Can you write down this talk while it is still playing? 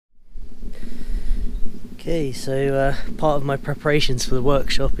Okay, so part of my preparations for the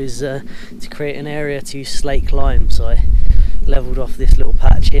workshop is to create an area to slake lime. So I levelled off this little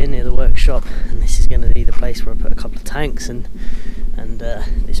patch here near the workshop, and this is going to be the place where I put a couple of tanks and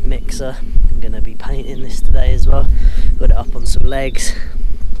this mixer. I'm going to be painting this today as well. Got it up on some legs.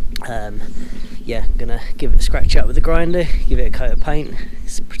 Yeah, I'm going to give it a scratch out with the grinder, give it a coat of paint,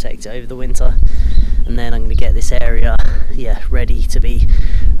 protect it over the winter, and then I'm going to get this area ready to be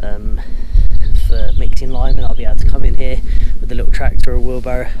for mixing lime, and I'll be able to come in here with a little tractor or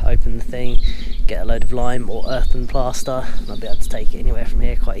wheelbarrow, open the thing, get a load of lime or earth and plaster, and I'll be able to take it anywhere from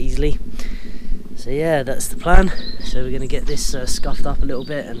here quite easily. So yeah, that's the plan. So we're going to get this scuffed up a little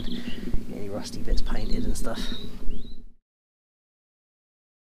bit and get any rusty bits painted and stuff.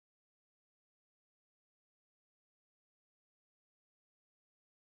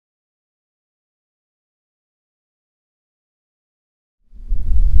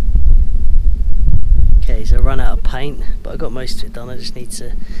 Okay, so I run out of paint, but I got most of it done. I just need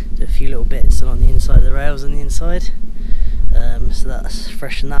to do a few little bits on the inside of the rails on the inside. So that's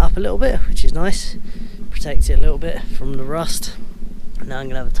freshened that up a little bit, which is nice. Protect it a little bit from the rust. Now I'm going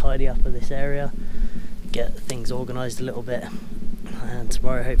to have a tidy up of this area, get things organised a little bit, and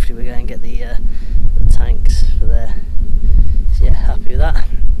tomorrow hopefully we're going to get the tanks for there. So yeah, happy with that.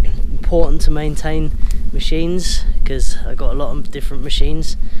 Important to maintain machines, because I've got a lot of different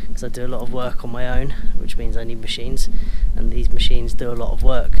machines, because I do a lot of work on my own, which means I need machines, and these machines do a lot of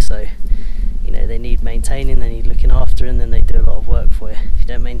work, so you know, they need maintaining, they need looking after, and then they do a lot of work for you. If you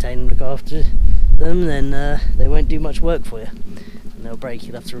don't maintain and look after them, then they won't do much work for you, and they'll break,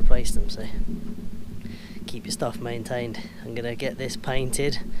 you'll have to replace them. So keep your stuff maintained. I'm going to get this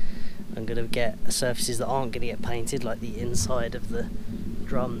painted. I'm going to get surfaces that aren't going to get painted, like the inside of the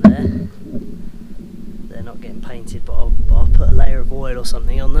drum there. They're not getting painted, but I'll put a layer of oil or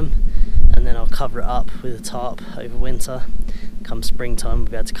something on them, and then I'll cover it up with a tarp over winter. Come springtime we'll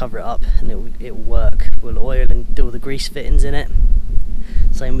be able to cover it up, and it will work. We'll oil and do all the grease fittings in it.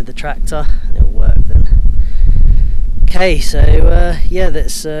 Same with the tractor, and it'll work then. Okay, so yeah,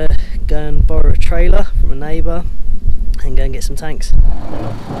 let's go and borrow a trailer from a neighbour and go and get some tanks.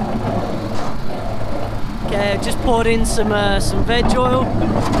 Okay, I've just poured in some veg oil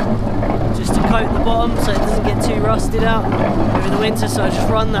just to coat the bottom so it doesn't get too rusted out over the winter. So I just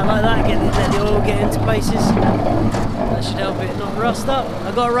run that like that, let the oil get into places. That should help it not rust up.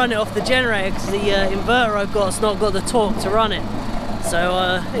 I've got to run it off the generator because the inverter I've got's not got the torque to run it. So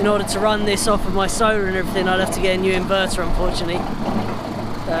in order to run this off of my solar and everything, I'd have to get a new inverter, unfortunately.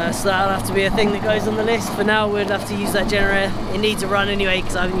 So that'll have to be a thing that goes on the list. For now, we'd have to use that generator. It needs a run anyway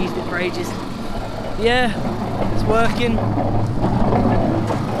because I haven't used it for ages. Yeah, it's working.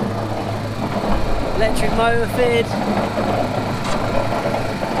 Electric motor fitted. So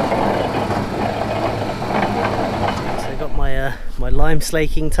I got my lime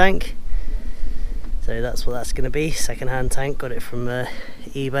slaking tank. So that's what that's going to be. Second-hand tank. Got it from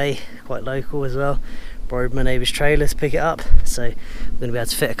eBay, quite local as well. Borrowed my neighbour's trailer to pick it up. So we're going to be able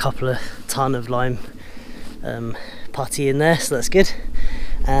to fit a couple of ton of lime putty in there. So that's good.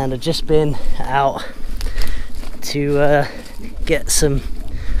 And I've just been out to get some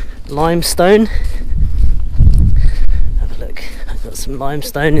limestone. Have a look, I've got some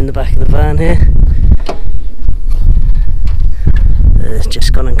limestone in the back of the van here.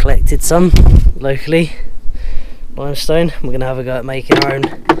 Just gone and collected some locally, limestone. We're going to have a go at making our own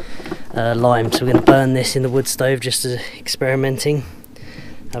lime, so we're going to burn this in the wood stove just as experimenting.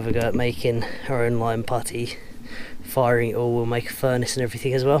 Have a go at making our own lime putty, firing it all. We'll make a furnace and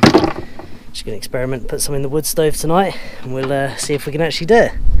everything as well. Just going to experiment, put some in the wood stove tonight, and we'll see if we can actually do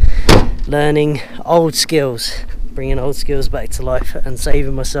it. Learning old skills, bringing old skills back to life, and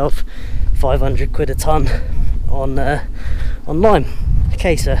saving myself 500 quid a ton on lime.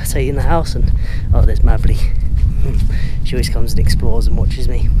 Okay, so I'll take you in the house, and oh, there's Mavly. She always comes and explores and watches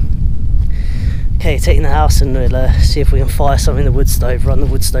me. Okay, take you in the house, and we'll see if we can fire something in the wood stove, run the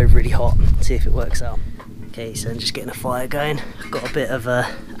wood stove really hot, see if it works out. Okay, so I'm just getting a fire going. I've got a bit of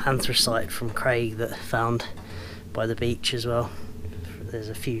anthracite from Craig that I found by the beach as well. There's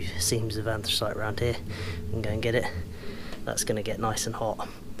a few seams of anthracite around here. I can go and get it. That's going to get nice and hot,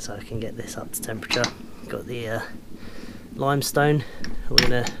 so I can get this up to temperature. Got the limestone. We're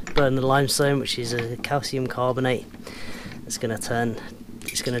going to burn the limestone, which is a calcium carbonate. It's going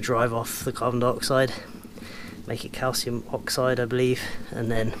to drive off the carbon dioxide, make it calcium oxide, I believe, and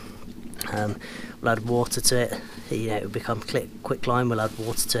then we'll add water to it. You know, it'll become quicklime. We'll add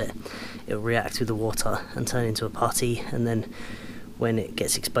water to it. It'll react with the water and turn into a putty, and then when it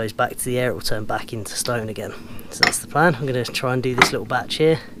gets exposed back to the air, it will turn back into stone again. So that's the plan. I'm going to try and do this little batch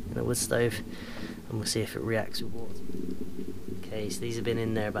here in a wood stove. and we'll see if it reacts with water. Okay, so these have been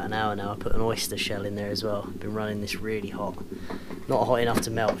in there about an hour now. I put an oyster shell in there as well. I've been running this really hot. Not hot enough to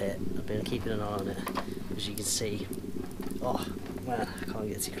melt it. I've been keeping an eye on it, as you can see. Oh man, I can't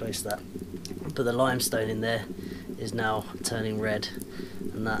get too close to that. But the limestone in there is now turning red,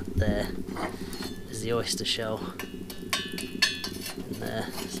 and that there is the oyster shell in there,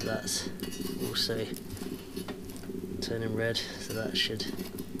 so that's also turning red, so that should,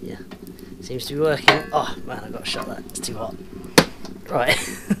 yeah, seems to be working. Oh man, I've got to shut that, it's too hot. Right,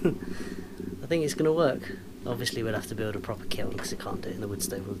 I think it's going to work. Obviously we'll have to build a proper kiln because it can't do it in the wood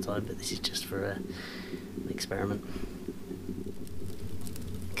stove all the time, but this is just for an experiment.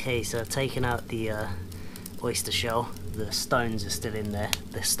 Okay, so I've taken out the oyster shell. The stones are still in there.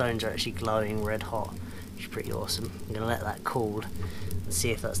 The stones are actually glowing red hot, which is pretty awesome. I'm going to let that cool and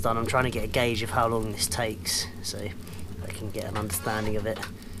see if that's done. I'm trying to get a gauge of how long this takes, so I can get an understanding of it.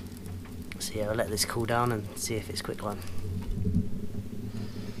 So yeah, I'll let this cool down and see if it's quicklime.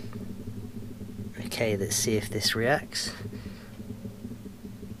 Okay, let's see if this reacts.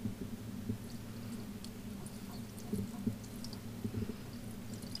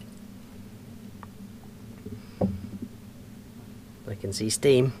 I can see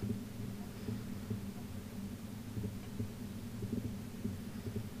steam.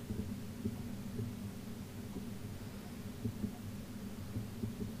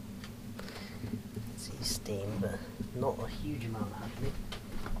 See steam, but not a huge amount happening.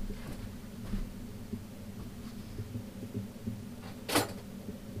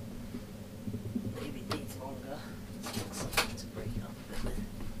 Maybe it needs longer. Something to break up a bit.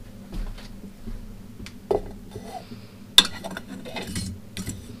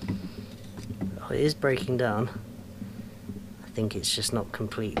 It is breaking down. I think it's just not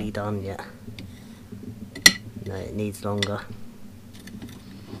completely done yet. No, it needs longer.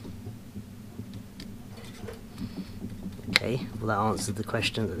 Okay, well that answered the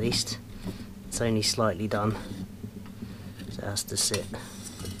question at least. It's only slightly done, so it has to sit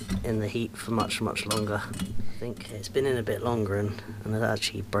in the heat for much longer. I think it's been in a bit longer and it's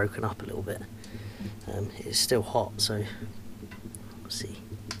actually broken up a little bit. It's still hot, so we'll see.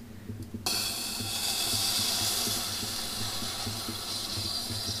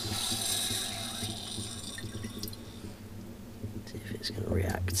 It's going to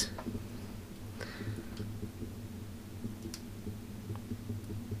react.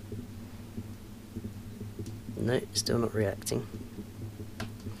 No, still not reacting.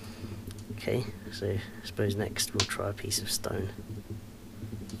 Okay, so I suppose next we'll try a piece of stone.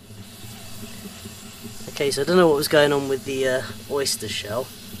 Okay, so I don't know what was going on with the oyster shell,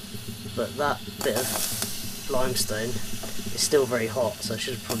 but that bit of limestone is still very hot, so I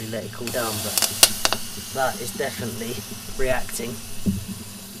should probably let it cool down, but that is definitely reacting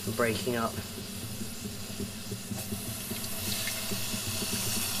and breaking up.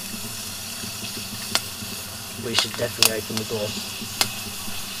 We should definitely open the door.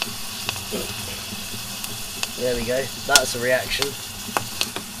 There we go, that's a reaction.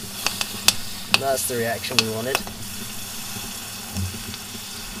 That's the reaction we wanted.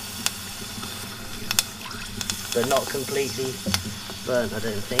 But not completely burnt, I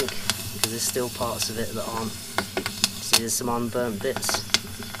don't think, because there's still parts of it that aren't. See, there's some unburnt bits.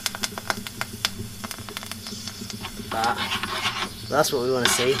 That's what we want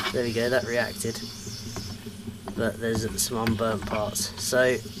to see. There we go, that reacted. But there's some unburnt parts.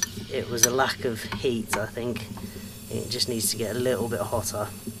 So it was a lack of heat, I think. It just needs to get a little bit hotter.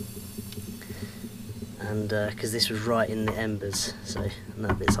 And because this was right in the embers, so and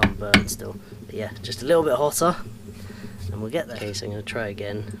that bit's unburnt still. But yeah, just a little bit hotter, and we'll get there. Okay, so I'm going to try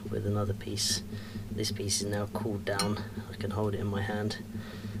again with another piece. This piece is now cooled down. I can hold it in my hand.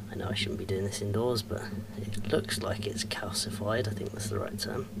 I know I shouldn't be doing this indoors, but it looks like it's calcified. I think that's the right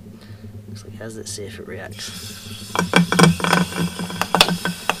term. Looks like it has. Let's see if it reacts.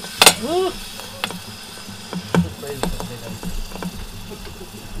 Ooh.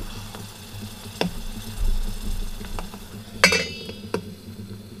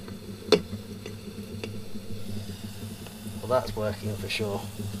 Well, that's working for sure.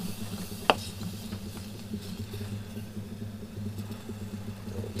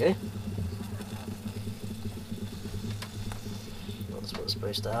 There we go. That's what's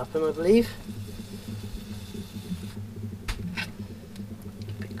supposed to happen, I believe.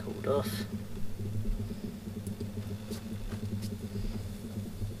 Keep it cooled off.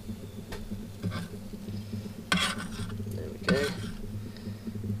 There we go.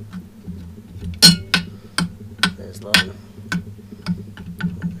 There's lime.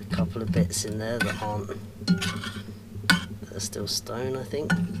 A couple of bits in there that aren't, that are still stone, I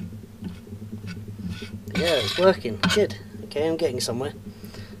think. Yeah, it's working, good. Okay, I'm getting somewhere.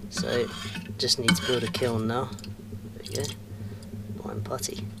 So, just need to build a kiln now. There we go. Lime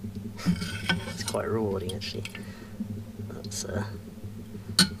putty. It's quite rewarding actually. That's a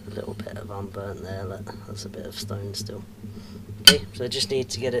little bit of unburnt there, that's a bit of stone still. Okay, so I just need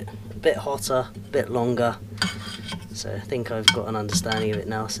to get it a bit hotter, a bit longer. So I think I've got an understanding of it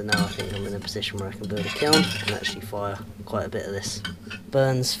now, so now I think I'm in a position where I can build a kiln and actually fire quite a bit of this.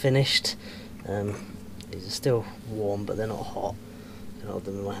 Burn's finished. These are still warm, but they're not hot. I can hold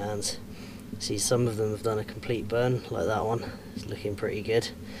them in my hands. See, some of them have done a complete burn, like that one. It's looking pretty good.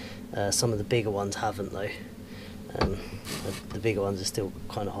 Some of the bigger ones haven't though. The bigger ones are still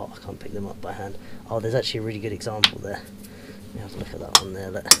kind of hot. I can't pick them up by hand. Oh, there's actually a really good example there. You have to look at that one there.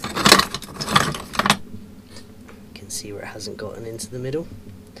 You can see where it hasn't gotten into the middle.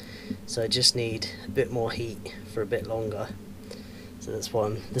 So I just need a bit more heat for a bit longer. So that's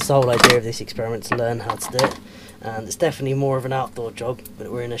the whole idea of this experiment, to learn how to do it. And it's definitely more of an outdoor job,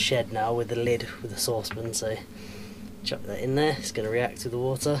 but we're in a shed now with a lid with a saucepan, so chuck that in there. It's going to react with the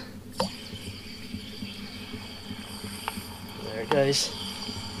water. There it goes.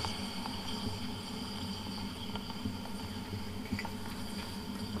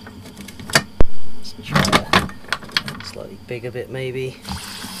 Let's try a slightly bigger bit maybe.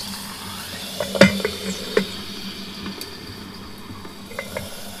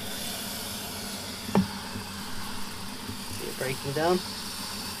 See it breaking down.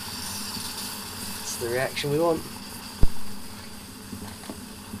 That's the reaction we want.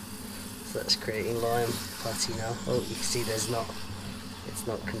 So that's creating lime putty now. Oh, you can see it's not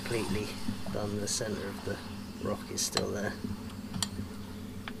completely done. The centre of the rock is still there.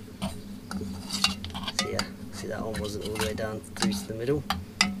 So yeah, see that one wasn't all the way down through to the middle.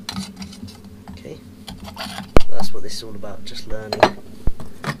 Okay, that's what this is all about, just learning.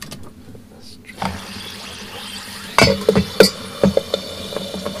 Let's try.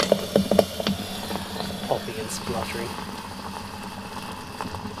 Popping and spluttering.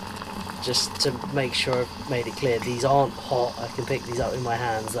 Just to make sure I've made it clear, these aren't hot. I can pick these up in my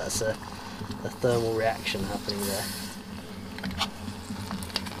hands. That's a thermal reaction happening there.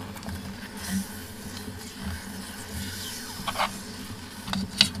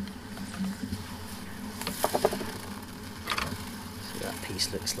 So that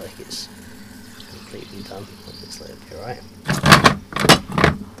piece looks like it's completely done. It looks like it'll be alright.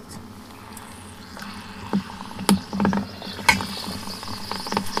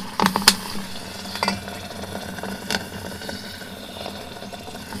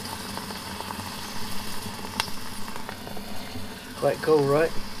 Quite cool,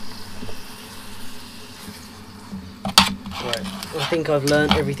 right? Right, I think I've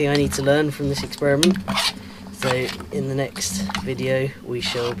learned everything I need to learn from this experiment. So in the next video we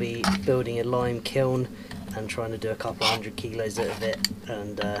shall be building a lime kiln and trying to do a couple 100 kilos out of it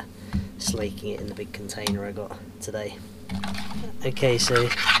and slaking it in the big container I got today. Okay, so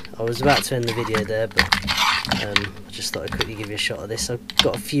I was about to end the video there, but I just thought I'd quickly give you a shot of this. I've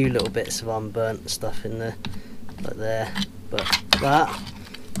got a few little bits of unburnt stuff in there, like there. But that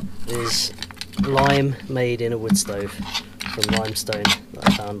is lime made in a wood stove from limestone that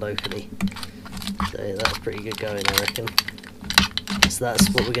I found locally. So that's pretty good going, I reckon. So that's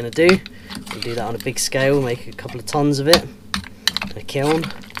what we're going to do. We'll do that on a big scale, make a couple of tons of it in a kiln,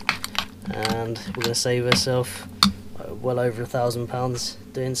 and we're going to save ourselves well over £1,000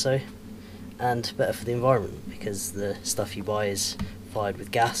 doing so, and better for the environment because the stuff you buy is fired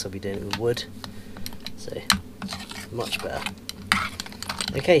with gas. I'll be doing it with wood, so much better.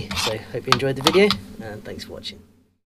 Okay, so hope you enjoyed the video and thanks for watching.